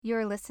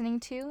You're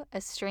listening to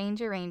A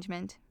Strange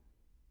Arrangement.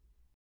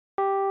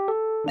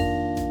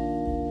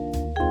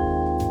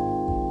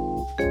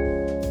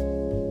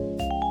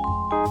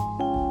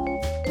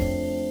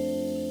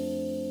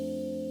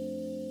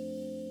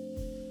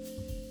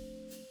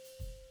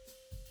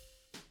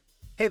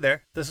 Hey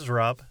there, this is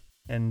Rob,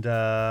 and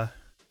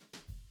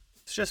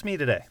it's just me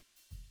today.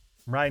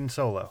 I'm riding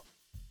solo.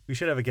 We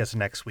should have a guest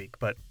next week,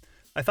 but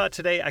I thought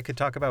today I could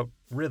talk about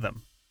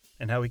rhythm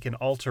and how we can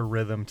alter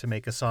rhythm to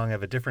make a song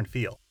have a different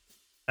feel.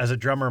 As a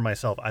drummer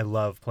myself, I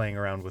love playing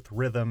around with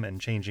rhythm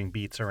and changing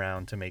beats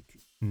around to make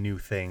new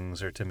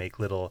things or to make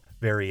little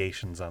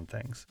variations on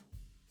things.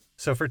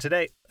 So for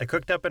today, I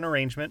cooked up an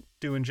arrangement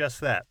doing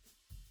just that.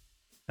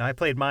 Now I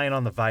played mine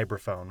on the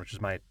vibraphone, which is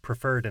my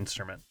preferred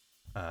instrument.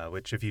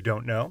 Which, if you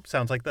don't know,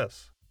 sounds like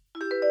this.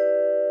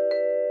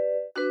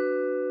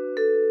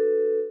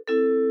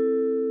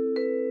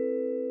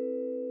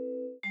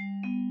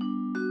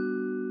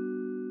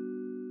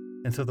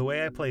 And so the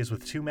way I play is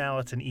with two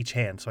mallets in each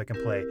hand, so I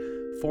can play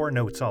 4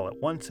 notes all at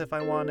once if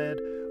I wanted,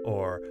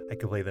 or I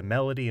could play the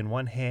melody in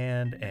one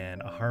hand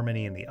and a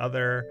harmony in the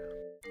other.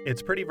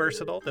 It's pretty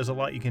versatile. There's a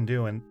lot you can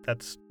do, and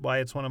that's why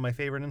it's one of my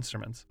favorite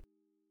instruments.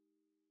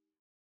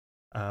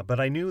 But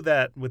I knew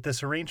that with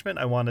this arrangement,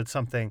 I wanted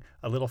something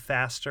a little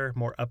faster,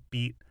 more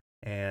upbeat,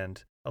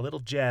 and a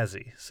little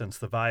jazzy, since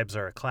the vibes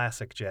are a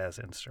classic jazz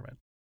instrument.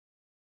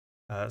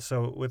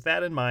 So with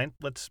that in mind,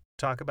 let's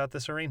talk about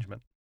this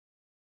arrangement.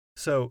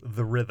 So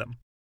the rhythm.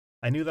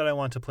 I knew that I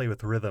wanted to play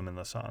with rhythm in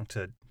the song,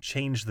 to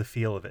change the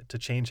feel of it, to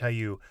change how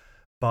you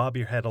bob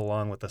your head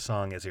along with the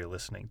song as you're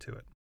listening to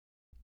it.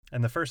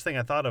 And the first thing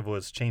I thought of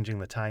was changing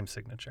the time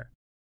signature.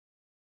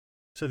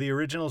 So the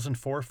original's in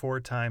 4/4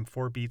 time,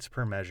 4 beats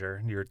per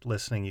measure. You're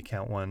listening, you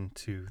count 1,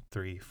 2,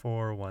 3,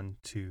 4, 1,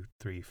 2,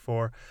 3,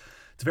 4.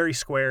 It's very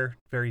square,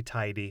 very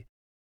tidy.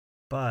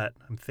 But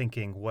I'm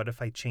thinking, what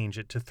if I change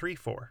it to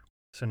 3/4?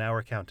 So now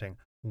we're counting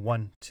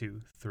 1,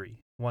 2,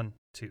 3, 1,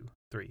 2,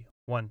 3,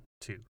 1,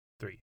 2,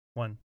 3,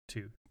 1,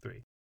 2,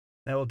 3.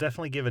 That will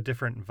definitely give a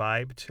different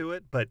vibe to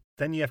it, but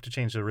then you have to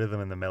change the rhythm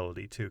and the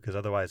melody too, because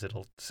otherwise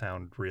it'll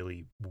sound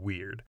really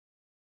weird.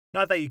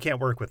 Not that you can't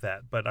work with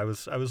that, but I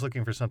was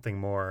looking for something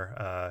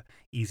more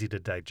easy to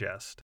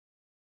digest.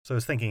 So I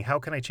was thinking, how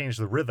can I change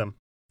the rhythm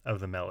of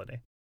the melody?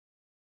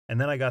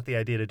 And then I got the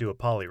idea to do a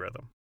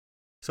polyrhythm.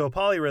 So a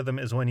polyrhythm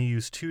is when you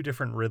use 2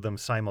 different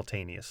rhythms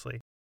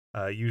simultaneously.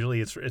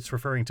 Usually it's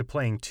referring to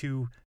playing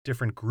 2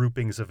 different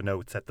groupings of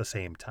notes at the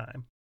same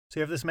time. So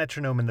you have this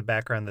metronome in the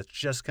background that's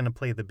just going to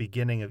play the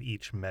beginning of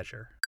each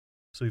measure.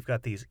 So we've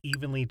got these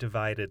evenly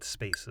divided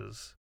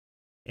spaces,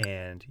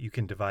 and you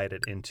can divide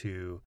it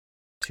into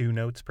 2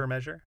 notes per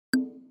measure.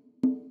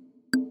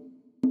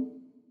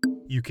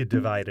 You could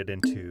divide it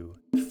into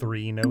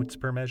 3 notes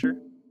per measure.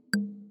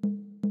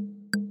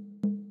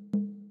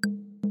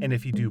 And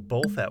if you do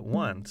both at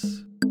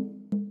once,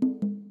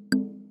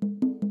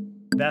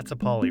 that's a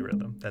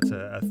polyrhythm. That's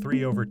a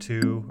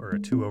 3/2 or a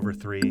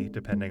 2/3,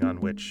 depending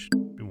on which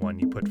one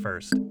you put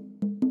first.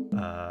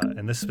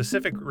 And this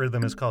specific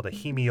rhythm is called a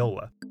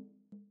hemiola,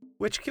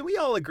 which can we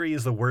all agree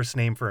is the worst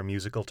name for a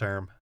musical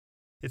term?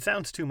 It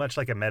sounds too much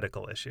like a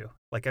medical issue.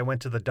 Like I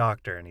went to the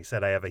doctor and he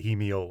said I have a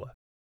hemiola.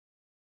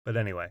 But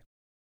anyway,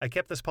 I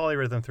kept this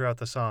polyrhythm throughout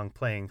the song,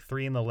 playing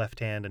 3 in the left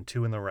hand and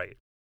 2 in the right.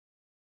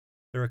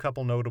 There were a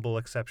couple notable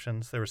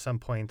exceptions. There were some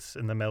points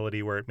in the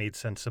melody where it made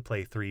sense to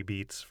play 3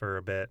 beats for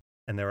a bit,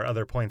 and there were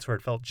other points where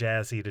it felt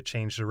jazzy to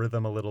change the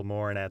rhythm a little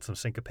more and add some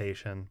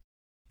syncopation.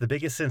 The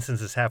biggest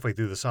instance is halfway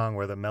through the song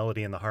where the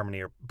melody and the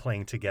harmony are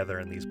playing together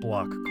in these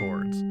block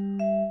chords.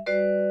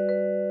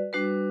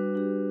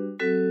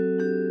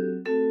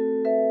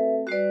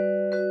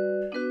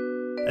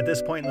 At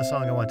this point in the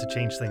song, I wanted to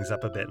change things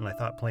up a bit, and I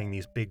thought playing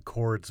these big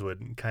chords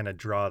would kind of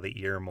draw the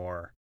ear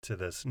more to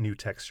this new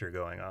texture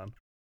going on.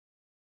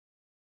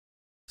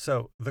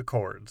 So, the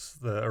chords.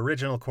 The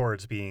original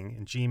chords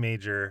being G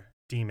major,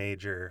 D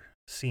major,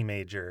 C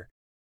major,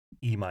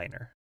 E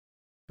minor.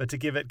 But to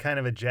give it kind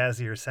of a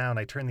jazzier sound,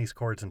 I turn these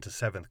chords into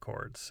 7th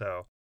chords.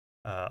 So,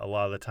 a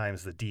lot of the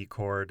times the D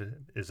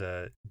chord is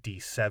a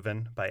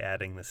D7 by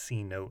adding the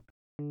C note.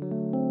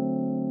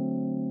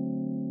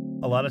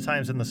 A lot of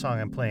times in the song,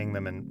 I'm playing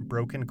them in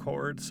broken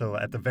chords. So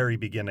at the very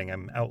beginning,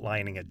 I'm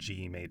outlining a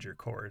G major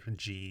chord,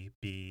 G,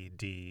 B,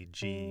 D,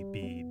 G,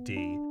 B,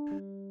 D.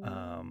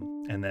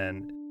 And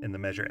then in the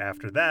measure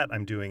after that,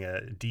 I'm doing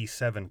a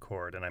D7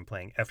 chord, and I'm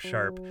playing F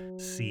sharp,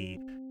 C,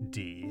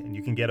 D. And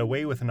you can get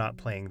away with not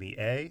playing the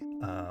A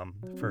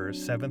for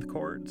 7th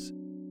chords.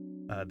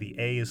 The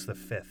A is the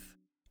 5th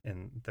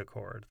in the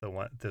chord.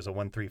 There's a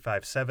 1, 3,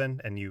 5,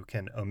 7, and you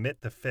can omit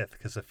the 5th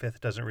because the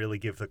 5th doesn't really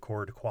give the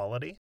chord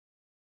quality.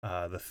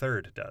 The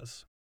 3rd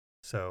does.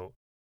 So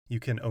you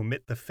can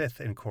omit the 5th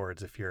in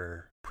chords if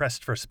you're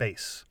pressed for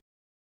space,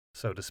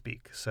 so to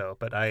speak.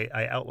 But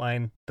I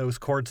outline those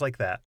chords like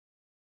that.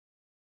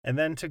 And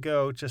then to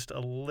go just a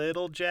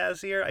little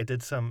jazzier, I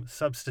did some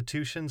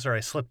substitutions, or I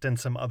slipped in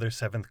some other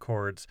 7th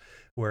chords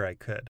where I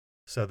could.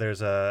 So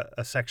there's a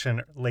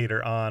section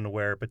later on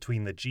where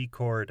between the G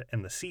chord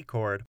and the C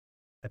chord,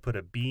 I put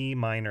a B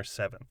minor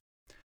 7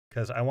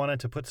 because I wanted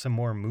to put some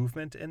more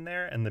movement in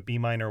there, and the B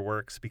minor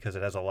works because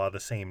it has a lot of the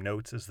same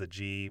notes as the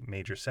G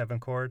major 7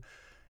 chord,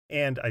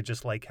 and I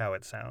just like how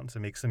it sounds. It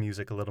makes the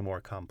music a little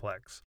more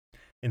complex.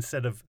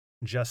 Instead of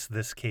just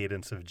this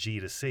cadence of G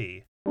to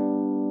C,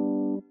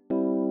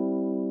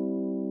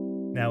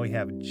 now we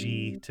have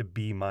G to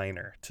B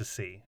minor to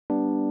C.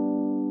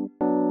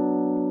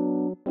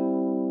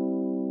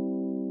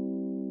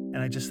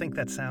 And I just think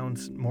that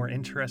sounds more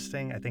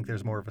interesting. I think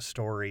there's more of a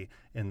story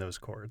in those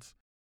chords.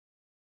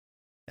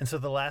 And so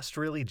the last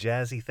really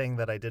jazzy thing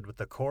that I did with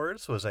the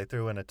chords was I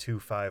threw in a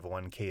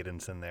 2-5-1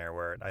 cadence in there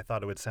where I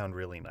thought it would sound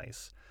really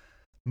nice.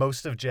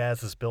 Most of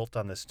jazz is built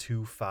on this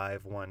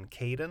 2-5-1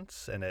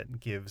 cadence, and it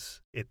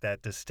gives it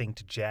that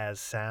distinct jazz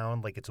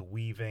sound, like it's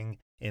weaving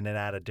in and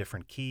out of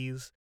different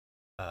keys.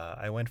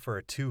 I went for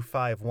a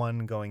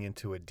 2-5-1 going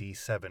into a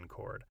D7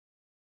 chord.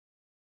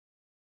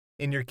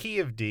 In your key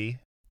of D,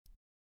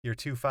 your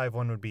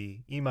 2-5-1 would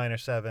be E minor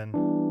 7,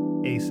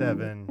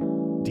 A7,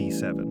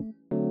 D7,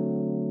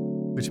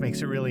 which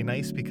makes it really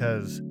nice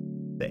because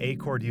the A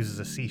chord uses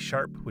a C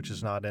sharp, which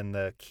is not in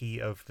the key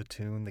of the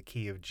tune, the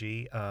key of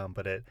G,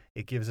 but it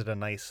gives it a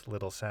nice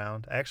little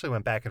sound. I actually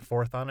went back and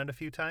forth on it a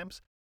few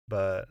times,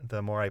 but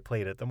the more I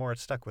played it, the more it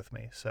stuck with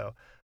me. So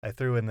I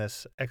threw in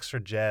this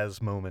extra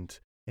jazz moment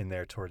in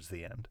there towards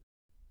the end.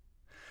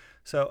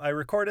 So I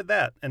recorded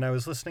that, and I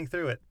was listening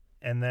through it,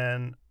 and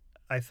then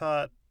I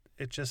thought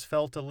it just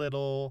felt a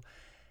little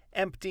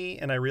empty,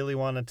 and I really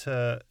wanted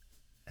to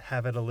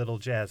have it a little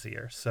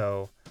jazzier.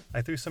 So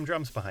I threw some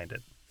drums behind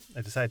it.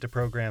 I decided to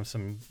program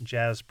some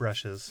jazz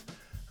brushes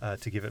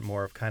to give it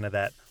more of kind of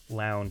that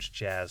lounge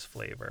jazz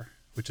flavor,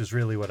 which is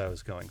really what I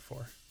was going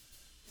for.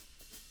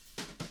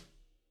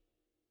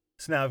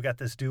 So now I've got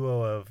this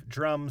duo of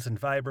drums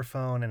and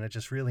vibraphone, and it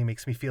just really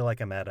makes me feel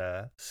like I'm at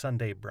a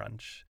Sunday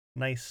brunch.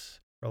 Nice,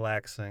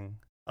 relaxing,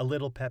 a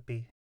little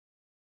peppy,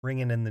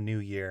 ringing in the new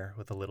year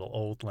with a little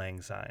Auld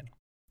Lang Syne.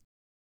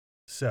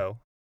 So,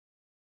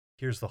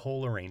 here's the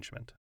whole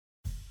arrangement.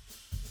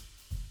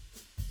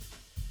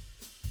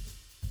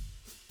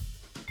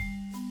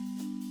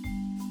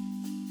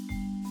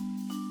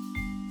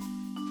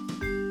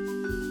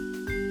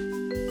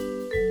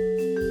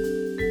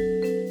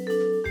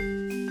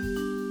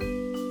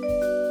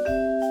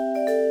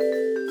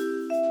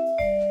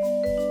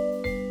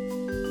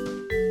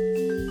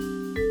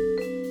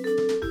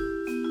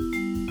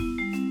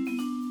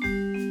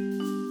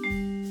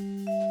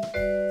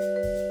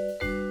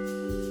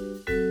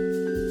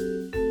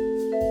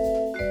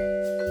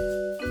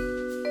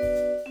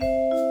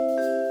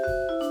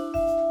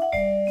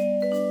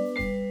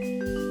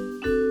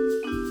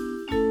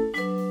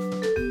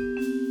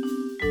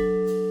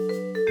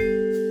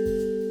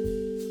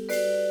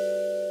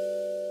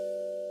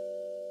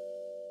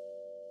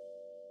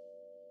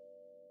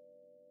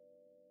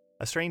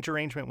 A Strange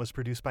Arrangement was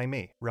produced by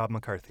me, Rob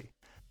McCarthy.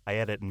 I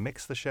edit and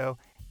mix the show,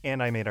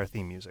 and I made our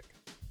theme music.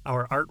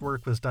 Our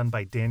artwork was done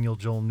by Daniel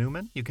Joel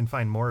Newman. You can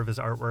find more of his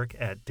artwork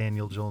at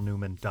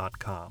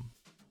danieljoelnewman.com.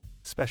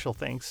 Special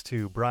thanks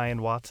to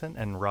Brian Watson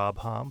and Rob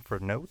Hom for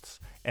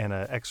notes, and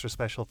an extra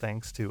special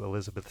thanks to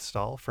Elizabeth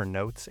Stahl for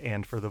notes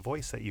and for the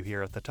voice that you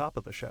hear at the top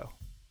of the show.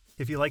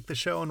 If you like the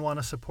show and want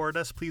to support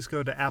us, please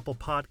go to Apple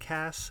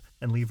Podcasts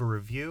and leave a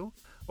review.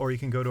 Or you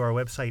can go to our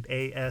website,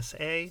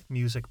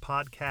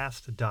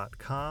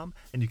 asamusicpodcast.com,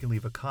 and you can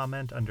leave a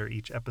comment under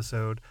each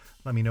episode.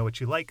 Let me know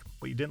what you like,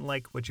 what you didn't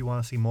like, what you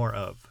want to see more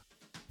of.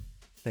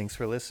 Thanks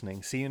for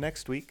listening. See you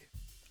next week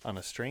on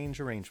A Strange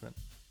Arrangement.